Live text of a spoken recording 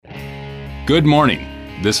Good morning.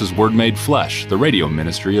 This is Word Made Flesh, the radio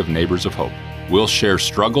ministry of Neighbors of Hope. We'll share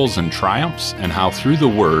struggles and triumphs and how through the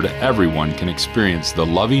Word everyone can experience the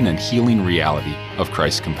loving and healing reality of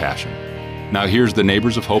Christ's compassion. Now here's the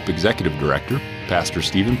Neighbors of Hope Executive Director, Pastor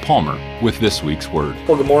Stephen Palmer, with this week's Word.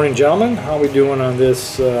 Well, good morning, gentlemen. How are we doing on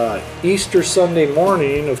this Easter Sunday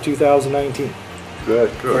morning of 2019?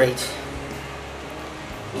 Good. Great.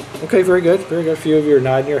 Okay, very good. Very good. A few of you are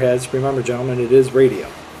nodding your heads. Remember, gentlemen, it is radio.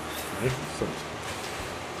 Right? So,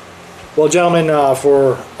 well, gentlemen,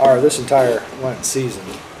 for this entire Lenten season,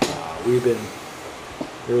 we've been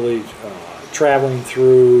really traveling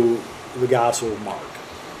through the Gospel of Mark.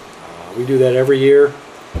 We do that every year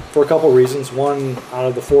for a couple reasons. One, out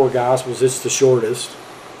of the four Gospels, it's the shortest.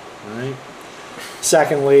 Right?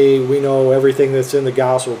 Secondly, we know everything that's in the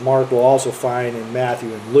Gospel of Mark we'll also find in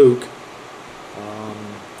Matthew and Luke.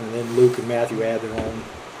 And then Luke and Matthew add their own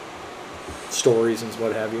stories and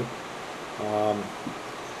what have you.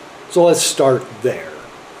 So let's start there.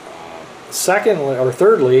 Secondly, or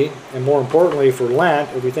thirdly, and more importantly for Lent,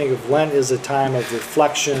 if we think of Lent as a time of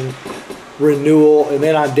reflection, renewal, and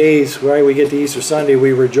then on days, right, we get to Easter Sunday,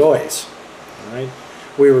 we rejoice. Right?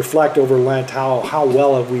 We reflect over Lent how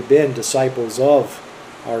well have we been disciples of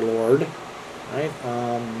our Lord. Right?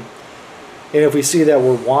 And if we see that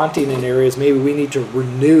we're wanting in areas, maybe we need to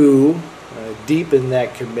renew, deepen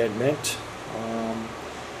that commitment,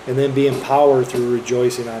 and then be empowered through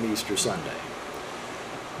rejoicing on Easter Sunday.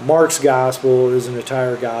 Mark's gospel is an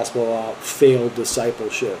entire gospel of failed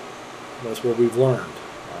discipleship. That's what we've learned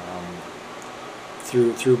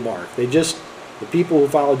through Mark. The people who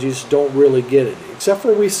follow Jesus don't really get it, except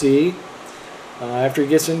for we see, after he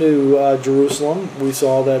gets into Jerusalem, we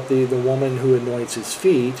saw that the woman who anoints his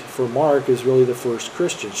feet, for Mark, is really the first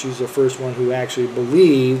Christian. She's the first one who actually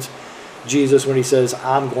believes Jesus when he says,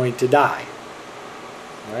 "I'm going to die."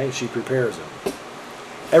 Right? She prepares him.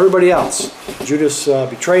 Everybody else, Judas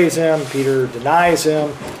betrays him, Peter denies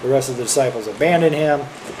him, the rest of the disciples abandon him.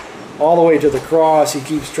 All the way to the cross, he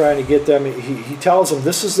keeps trying to get them. He tells them,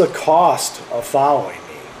 this is the cost of following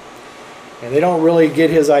me. And they don't really get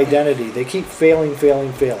his identity. They keep failing.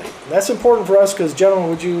 That's important for us because, gentlemen,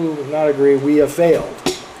 would you not agree? We have failed.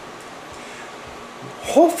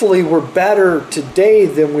 Hopefully, we're better today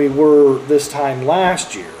than we were this time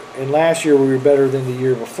last year. And last year, we were better than the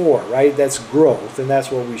year before, right? That's growth, and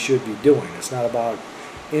that's what we should be doing. It's not about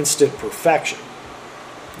instant perfection.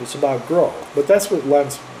 It's about growth. But that's what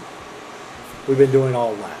we've been doing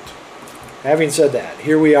all Lent. Having said that,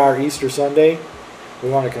 here we are, Easter Sunday. We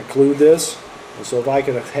want to conclude this. And so if I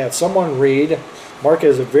could have someone read, Mark's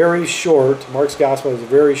gospel has a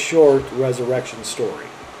very short resurrection story.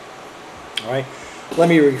 All right? Let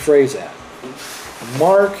me rephrase that.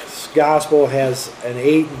 Mark's gospel has an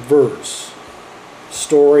 8-verse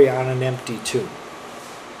story on an empty tomb.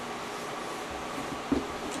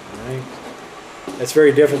 All right? That's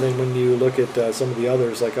very different than when you look at some of the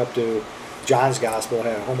others, like up to John's gospel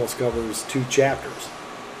almost covers 2 chapters.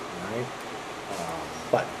 All right?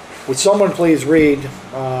 But would someone please read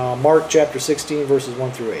Mark chapter 16, verses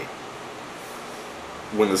 1 through 8?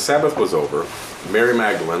 When the Sabbath was over, Mary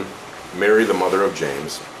Magdalene, Mary the mother of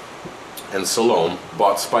James, and Salome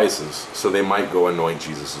bought spices so they might go anoint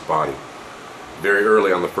Jesus' body. Very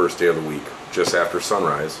early on the first day of the week, just after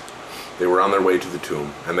sunrise, they were on their way to the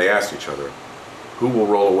tomb, and they asked each other, "Who will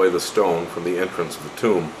roll away the stone from the entrance of the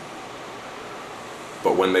tomb?"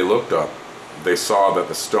 But when they looked up, they saw that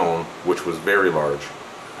the stone, which was very large,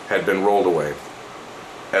 had been rolled away.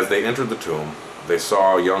 As they entered the tomb, they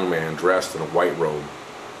saw a young man dressed in a white robe,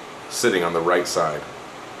 sitting on the right side,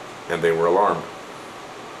 and they were alarmed.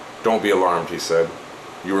 "Don't be alarmed," he said.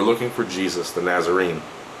 "You are looking for Jesus the Nazarene,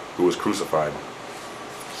 who was crucified.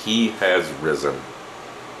 He has risen.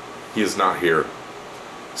 He is not here.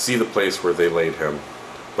 See the place where they laid him.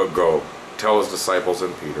 But go, tell his disciples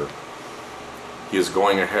and Peter. He is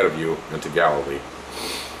going ahead of you into Galilee.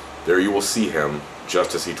 There you will see him,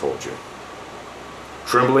 just as he told you."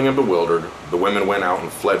 Trembling and bewildered, the women went out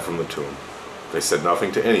and fled from the tomb. They said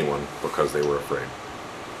nothing to anyone because they were afraid.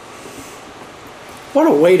 What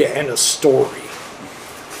a way to end a story.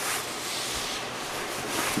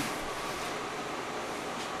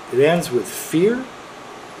 It ends with fear?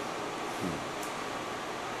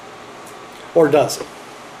 Or does it?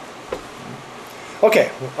 Okay,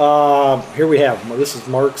 here we have, this is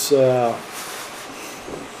Mark's, we'll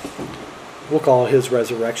call it his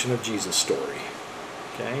resurrection of Jesus story.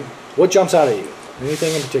 Okay, what jumps out at you?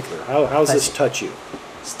 Anything in particular? How does this touch you?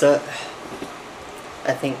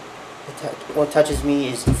 I think what touches me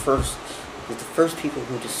is the first people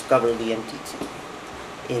who discover the empty tomb.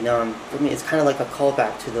 And for me, it's kind of like a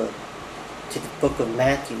callback to the to the book of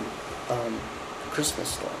Matthew, Christmas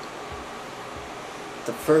story.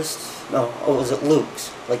 The first, was it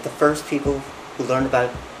Luke's? Like the first people who learned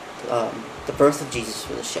about the birth of Jesus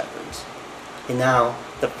were the shepherds. And now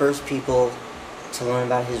the first people to learn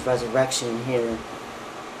about his resurrection here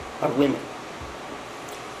are women,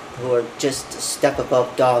 who are just a step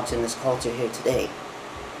above dogs in this culture here today.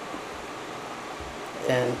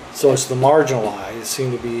 And So it's the marginalized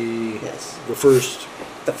seem to be yes, the first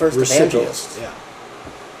the first recipients. evangelists,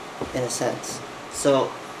 Yeah. in a sense. So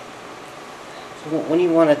when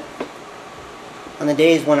you want to, on the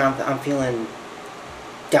days when I'm feeling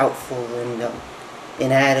doubtful and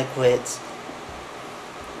inadequate,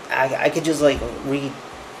 I could just like read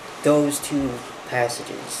those two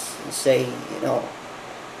passages and say,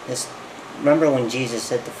 this. Remember when Jesus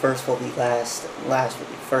said the first will be last, and last will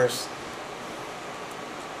be first.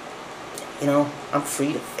 I'm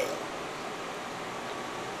free to fail.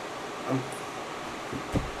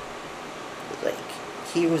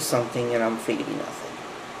 He was something and I'm free to be nothing.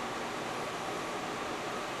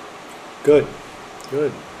 Good.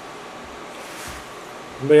 Good.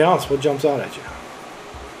 Anybody else? What jumps out at you?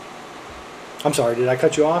 I'm sorry, did I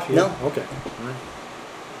cut you off? No. Okay. All right.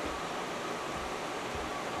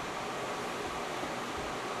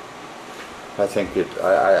 I think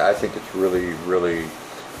it's really, really,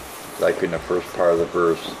 like in the first part of the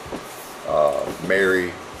verse,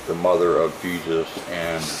 Mary, the mother of Jesus,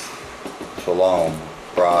 and Salome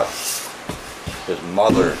brought, his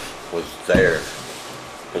mother was there.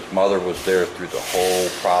 His mother was there through the whole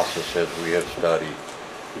process as we have studied.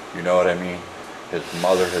 You know what I mean? His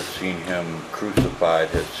mother had seen him crucified,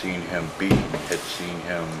 had seen him beaten, had seen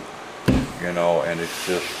him, and it's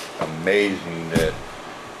just amazing that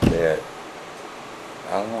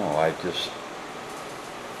I don't know,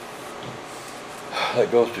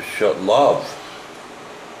 that goes to show love.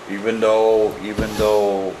 Even though, it was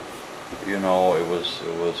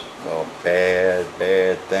a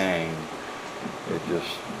bad thing,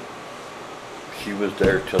 she was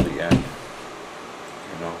there till the end.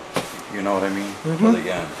 You know what I mean? Till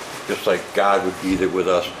the end. Just like God would be there with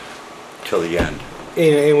us till the end.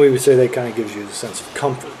 And we would say that kind of gives you a sense of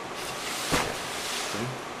comfort.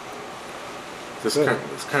 This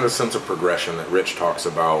kind of sense of progression that Rich talks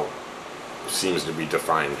about seems to be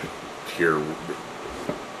defined here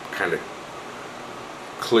kind of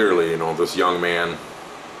clearly. This young man,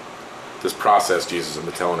 this process Jesus has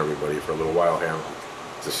been telling everybody for a little while now,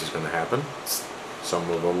 this is going to happen. Some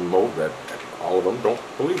of them know that all of them don't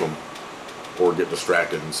believe him or get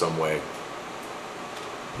distracted in some way.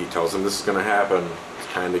 He tells them this is going to happen. He's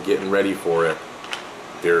kind of getting ready for it.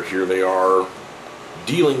 Here they are,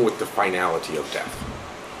 dealing with the finality of death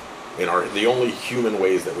in the only human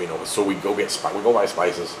ways that we know. So we go buy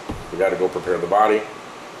spices. We got to go prepare the body.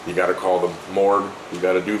 You got to call the morgue. You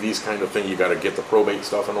got to do these kind of things. You got to get the probate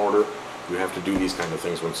stuff in order. You have to do these kind of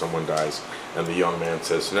things when someone dies. And the young man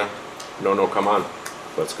says, no, come on,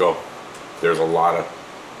 let's go. There's a lot of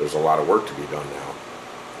work to be done now.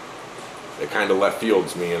 It kind of left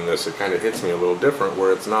fields me in this. It kind of hits me a little different,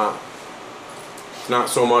 where it's not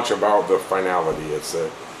so much about the finality. It's an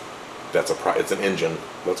engine.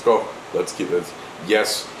 Let's go. Let's keep it.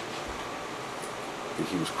 Yes,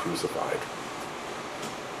 he was crucified.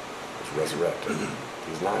 He was resurrected.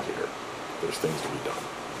 He's not here. There's things to be done.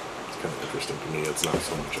 It's kind of interesting to me. It's not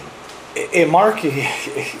so much. In Mark,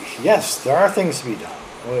 yes, there are things to be done.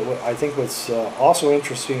 I think what's also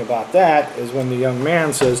interesting about that is when the young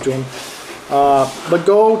man says to him, but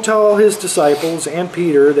go tell his disciples and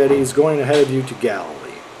Peter that he's going ahead of you to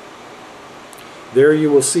Galilee. There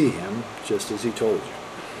you will see him, just as he told you.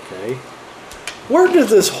 Okay? Where did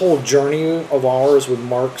this whole journey of ours with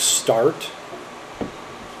Mark start?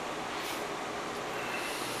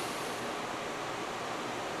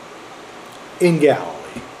 In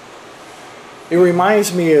Galilee. It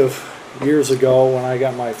reminds me of years ago when I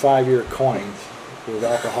got my 5-year coins with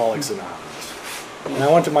Alcoholics Anonymous. And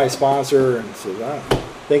I went to my sponsor and said,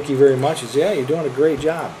 thank you very much. He said, yeah, you're doing a great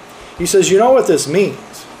job. He says, you know what this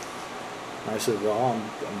means? I said, well,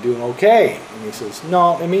 I'm doing okay. And he says,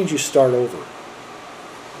 no, it means you start over.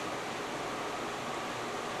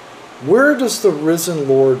 Where does the risen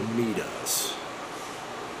Lord meet us?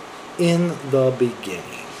 In the beginning.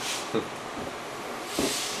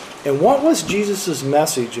 And what was Jesus'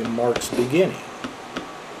 message in Mark's beginning?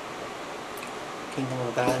 Kingdom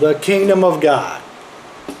of God. The kingdom of God.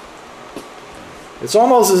 It's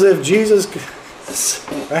almost as if Jesus,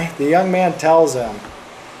 right? The young man tells them,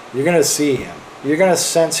 you're going to see him. You're going to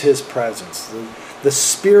sense his presence. The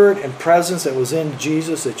spirit and presence that was in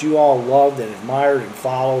Jesus that you all loved and admired and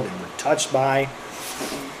followed and were touched by.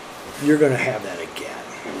 you're going to have that again.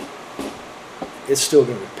 It's still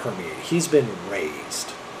going to permeate. He's been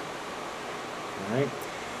raised. All right?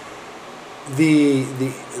 The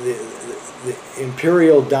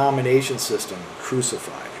imperial domination system,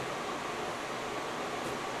 crucified,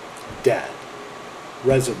 dead,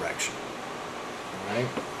 resurrection. All right?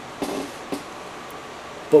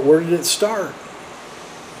 But where did it start?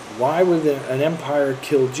 Why would an empire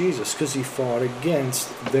kill Jesus? Because he fought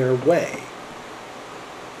against their way.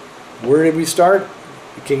 Where did we start?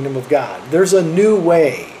 The kingdom of God. There's a new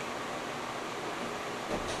way.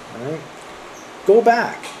 All right? Go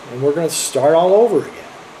back, and we're going to start all over again.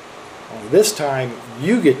 Well, this time,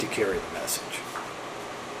 you get to carry the message.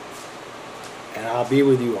 And I'll be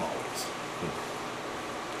with you always.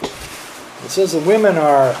 It says the women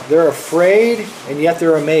they're afraid, and yet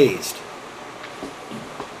they're amazed.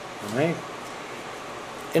 All right?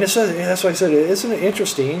 And it says, that's why I said, isn't it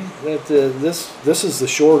interesting that this is the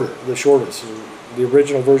shortest. The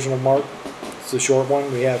original version of Mark, it's the short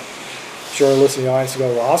one. We have sure listening audience to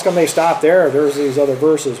go, well, how come they stop there? There's these other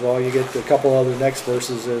verses. Well, you get a couple other next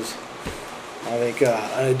verses. Is I think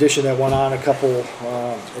an addition that went on a couple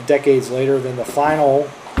decades later. Then the final,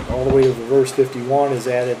 all the way to verse 51, is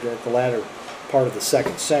added at the latter part of the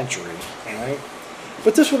 2nd century. All right,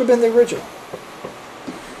 but this would have been the original.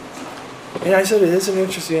 And I said, it isn't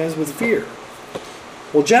interesting as with fear.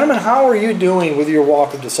 Well, gentlemen, how are you doing with your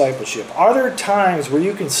walk of discipleship? Are there times where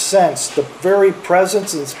you can sense the very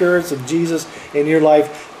presence and spirits of Jesus in your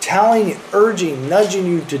life, telling, urging, nudging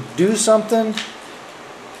you to do something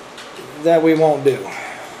that we won't do?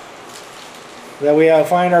 That we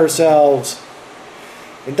find ourselves,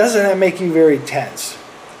 and doesn't that make you very tense?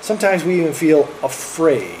 Sometimes we even feel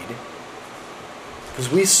afraid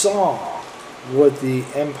because we saw what the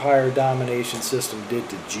empire domination system did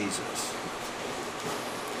to Jesus.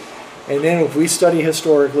 And then if we study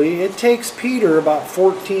historically, it takes Peter about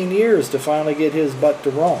 14 years to finally get his butt to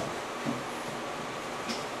Rome.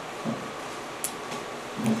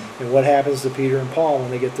 And what happens to Peter and Paul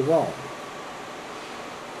when they get to Rome?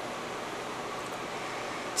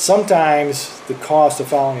 Sometimes the cost of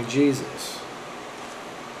following Jesus,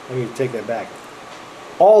 let me take that back.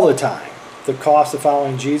 All the time, the cost of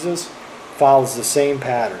following Jesus follows the same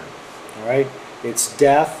pattern. All right? It's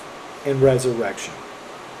death and resurrection.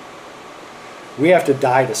 We have to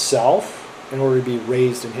die to self in order to be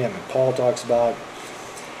raised in Him. And Paul talks about,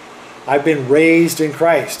 I've been raised in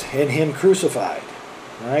Christ, and Him crucified.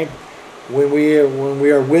 All right? When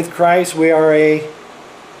we are with Christ, we are a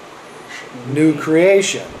new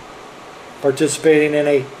creation, participating in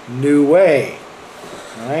a new way.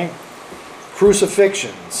 All right?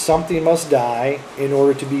 Crucifixion, something must die in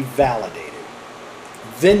order to be validated,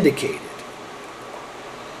 vindicated.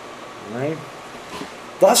 All right?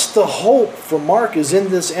 Thus the hope for Mark is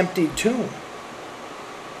in this empty tomb.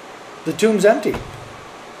 The tomb's empty.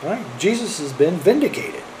 Right? Jesus has been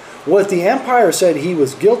vindicated. What the empire said he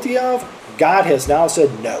was guilty of, God has now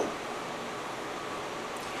said no.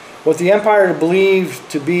 What the empire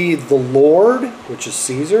believed to be the Lord, which is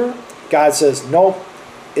Caesar, God says, nope,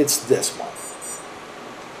 it's this one.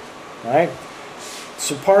 Right?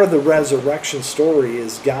 So part of the resurrection story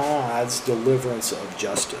is God's deliverance of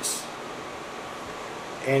justice.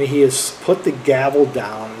 And He has put the gavel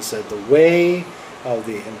down and said the way of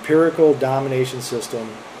the empirical domination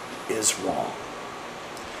system is wrong.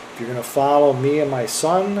 If you're going to follow me and my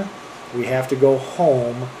son, we have to go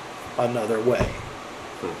home another way.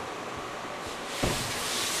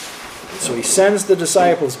 And so He sends the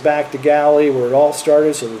disciples back to Galilee where it all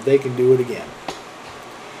started so that they can do it again.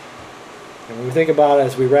 And when we think about it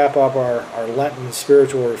as we wrap up our Lenten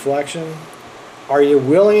spiritual reflection, are you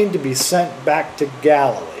willing to be sent back to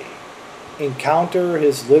Galilee, encounter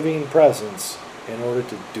His living presence in order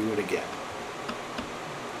to do it again?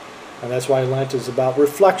 And that's why Lent is about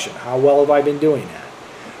reflection. How well have I been doing that?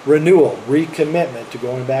 Renewal, recommitment to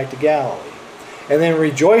going back to Galilee. And then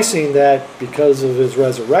rejoicing that because of His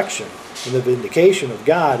resurrection and the vindication of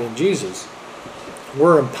God in Jesus,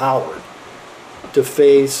 we're empowered to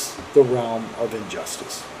face the realm of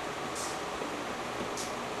injustice.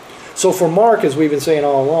 So for Mark, as we've been saying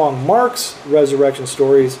all along, Mark's resurrection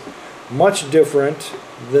story is much different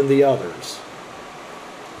than the others.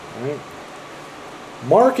 Right?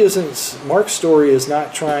 Mark's story is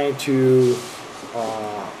not trying to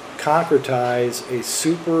concretize a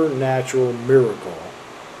supernatural miracle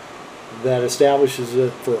that establishes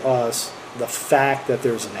it for us the fact that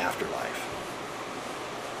there's an afterlife.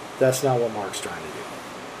 That's not what Mark's trying to do.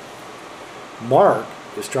 Mark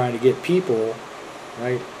is trying to get people,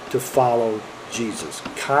 right, to follow Jesus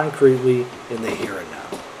concretely in the here and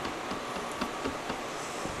now.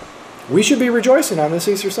 We should be rejoicing on this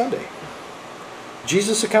Easter Sunday.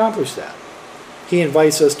 Jesus accomplished that. He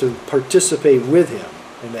invites us to participate with him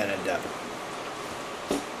in that endeavor.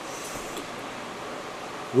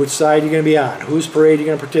 Which side are you going to be on? Whose parade are you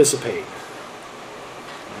going to participate?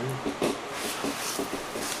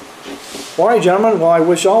 All right, gentlemen. Well, I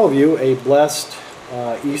wish all of you a blessed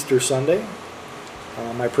Easter Sunday.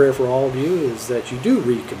 My prayer for all of you is that you do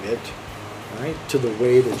recommit, right, to the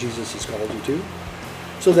way that Jesus has called you to,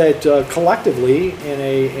 so that collectively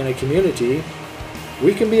in a community,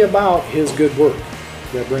 we can be about his good work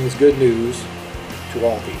that brings good news to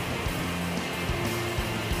all people.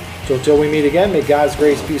 So until we meet again, may God's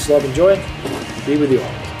grace, peace, love, and joy be with you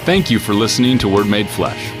all. Thank you for listening to Word Made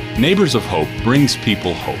Flesh. Neighbors of Hope brings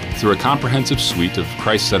people hope through a comprehensive suite of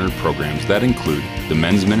Christ-centered programs that include the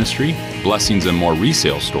men's ministry, Blessings and More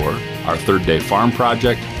resale store, our Third Day Farm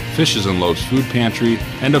Project, Fishes and Loaves Food Pantry,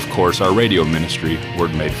 and of course our radio ministry,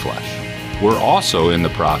 Word Made Flesh. We're also in the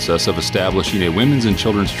process of establishing a women's and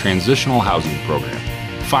children's transitional housing program.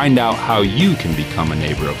 Find out how you can become a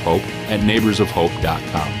neighbor of hope at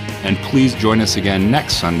neighborsofhope.com. And please join us again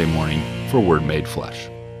next Sunday morning for Word Made Flesh.